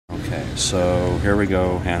So here we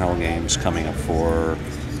go, handheld games coming up for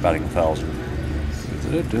batting 1,000.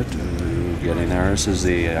 Getting there. This is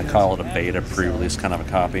the, I call it a beta, pre-release kind of a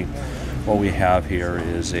copy. What we have here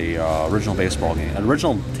is a original baseball game, an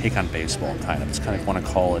original take on baseball, kind of. It's kind of want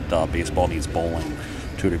to call it baseball meets bowling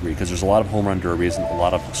to a degree, because there's a lot of home run derbies and a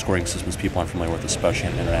lot of scoring systems people aren't familiar with, especially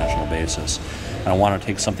on an international basis. And I want to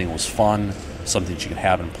take something that was fun, something that you can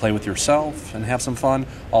have and play with yourself and have some fun.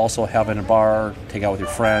 Also have it in a bar, take out with your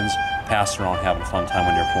friends, pass around, having a fun time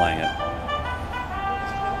when you're playing it.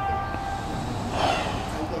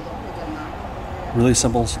 Really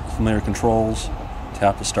simple, familiar controls.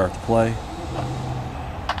 Tap to start the play.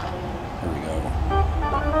 There we go.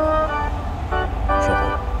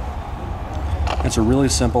 Triple. It's a really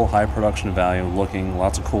simple, high production value looking,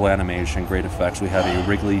 lots of cool animation, great effects. We have a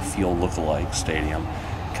Wrigley Field look-alike stadium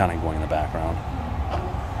kind of going in the background.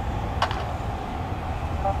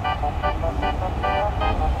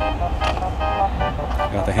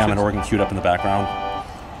 Got the Hammond organ queued up in the background.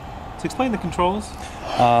 To explain the controls?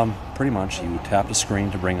 Pretty much, you tap the screen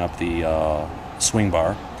to bring up the swing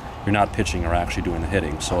bar. You're not pitching or actually doing the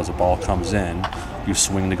hitting, so as a ball comes in, you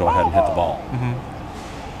swing to go ahead and hit the ball. Mm-hmm.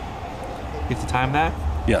 You have to time that?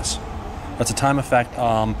 Yes. That's a time effect.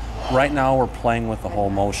 Right now we're playing with the whole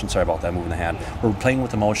motion. Sorry about that, moving the hand. We're playing with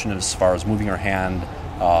the motion as far as moving our hand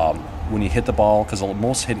when you hit the ball, because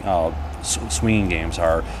most swinging games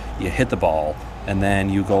are you hit the ball and then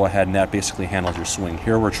you go ahead and that basically handles your swing.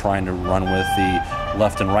 Here we're trying to run with the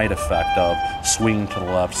left and right effect of swing to the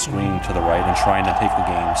left, swing to the right, and trying to take the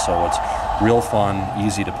game. So it's real fun,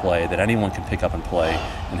 easy to play, that anyone can pick up and play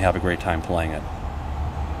and have a great time playing it.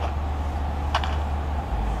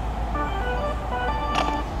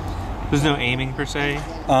 There's no aiming per se?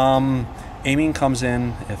 Aiming comes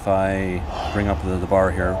in if I bring up the bar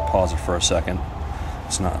here, pause it for a second.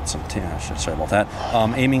 It's not some, sorry about that.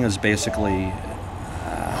 Aiming is basically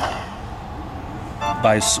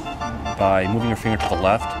by moving your finger to the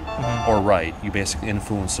left or right, you basically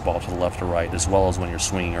influence the ball to the left or right, as well as when you're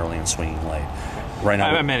swinging early and swinging late. Right now,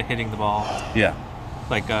 I meant hitting the ball. Yeah.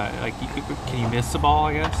 Like can you miss the ball,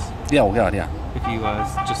 I guess? Yeah, well, God, yeah. If you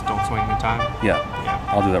just don't swing in time? Yeah.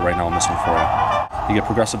 I'll do that right now on this one for you. You get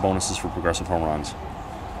progressive bonuses for progressive home runs.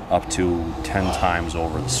 Up to 10 times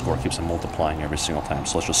over. The score keeps on multiplying every single time.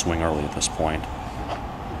 So let's just swing early at this point.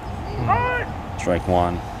 Strike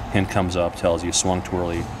one. Hint comes up, tells you swung too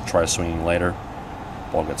early, try swinging later.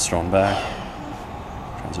 Ball gets thrown back.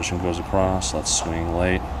 Transition goes across. Let's swing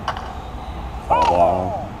late. Foul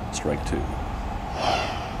ball. Strike two.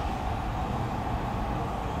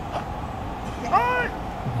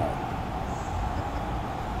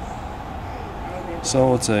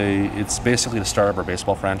 So it's basically the start of our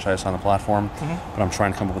baseball franchise on the platform, but I'm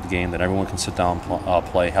trying to come up with a game that everyone can sit down,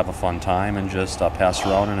 play, have a fun time, and just pass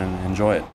around and enjoy it.